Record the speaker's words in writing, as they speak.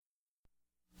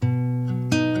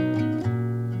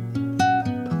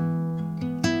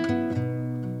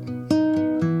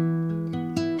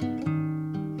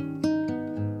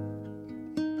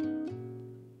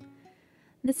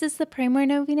This is the Pray More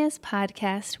Novenas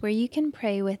podcast where you can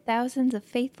pray with thousands of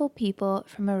faithful people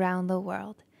from around the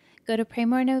world. Go to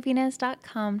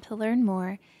praymorenovenas.com to learn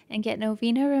more and get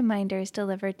novena reminders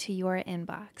delivered to your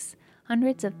inbox.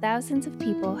 Hundreds of thousands of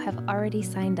people have already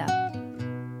signed up.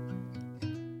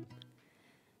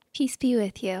 Peace be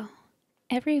with you.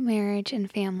 Every marriage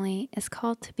and family is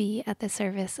called to be at the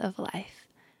service of life.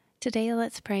 Today,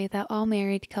 let's pray that all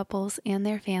married couples and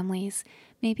their families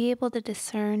may be able to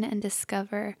discern and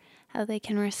discover how they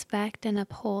can respect and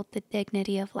uphold the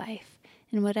dignity of life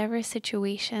in whatever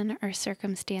situation or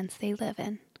circumstance they live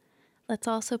in. Let's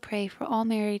also pray for all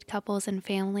married couples and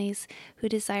families who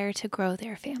desire to grow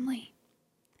their family.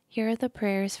 Here are the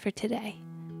prayers for today,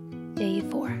 Day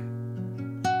 4.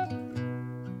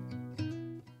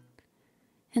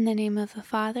 In the name of the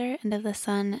Father, and of the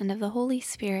Son, and of the Holy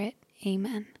Spirit,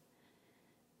 Amen.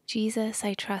 Jesus,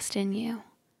 I trust in you.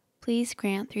 Please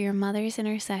grant through your mother's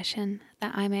intercession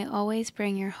that I may always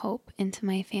bring your hope into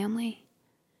my family.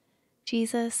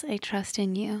 Jesus, I trust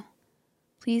in you.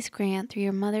 Please grant through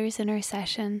your mother's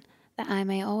intercession that I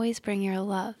may always bring your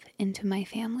love into my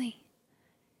family.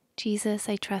 Jesus,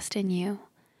 I trust in you.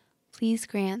 Please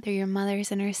grant through your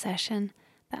mother's intercession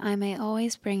that I may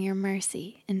always bring your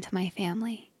mercy into my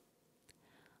family.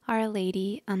 Our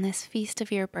Lady, on this feast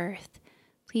of your birth,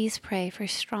 please pray for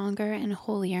stronger and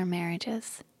holier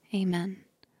marriages. Amen.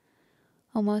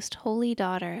 O most holy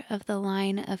daughter of the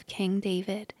line of King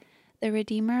David, the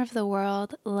Redeemer of the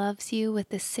world loves you with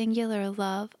the singular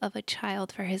love of a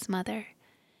child for his mother.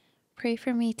 Pray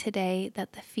for me today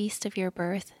that the feast of your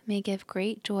birth may give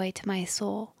great joy to my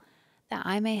soul, that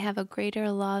I may have a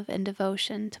greater love and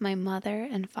devotion to my mother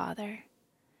and father.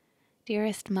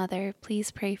 Dearest Mother, please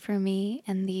pray for me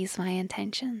and these my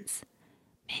intentions.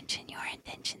 Mention your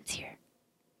intentions here.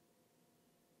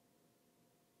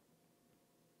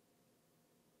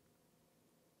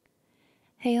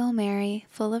 Hail Mary,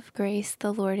 full of grace,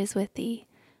 the Lord is with thee.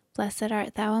 Blessed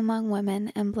art thou among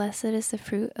women, and blessed is the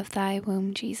fruit of thy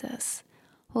womb, Jesus.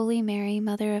 Holy Mary,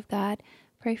 Mother of God,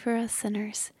 pray for us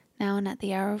sinners, now and at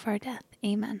the hour of our death.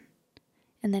 Amen.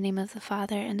 In the name of the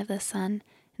Father, and of the Son,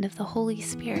 and of the Holy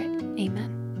Spirit.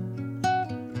 Amen.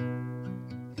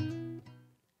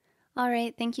 All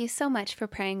right, thank you so much for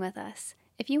praying with us.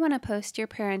 If you want to post your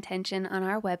prayer intention on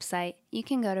our website, you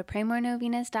can go to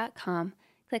praymorenovenas.com,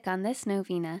 click on this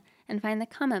novena, and find the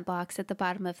comment box at the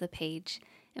bottom of the page.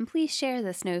 And please share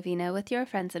this novena with your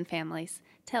friends and families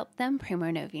to help them pray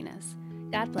more novenas.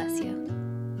 God bless you.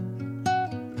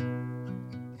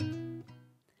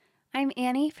 I'm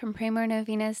Annie from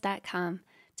praymorenovenas.com.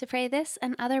 To pray this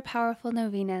and other powerful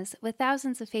novenas with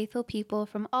thousands of faithful people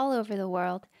from all over the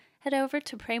world, head over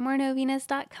to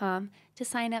praymorenovenas.com to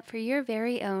sign up for your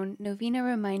very own novena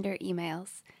reminder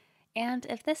emails. And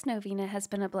if this novena has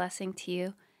been a blessing to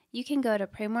you, you can go to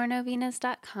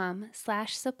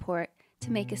praymorenovenas.com/support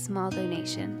to make a small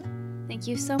donation. Thank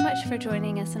you so much for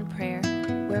joining us in prayer.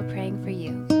 We're praying for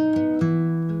you.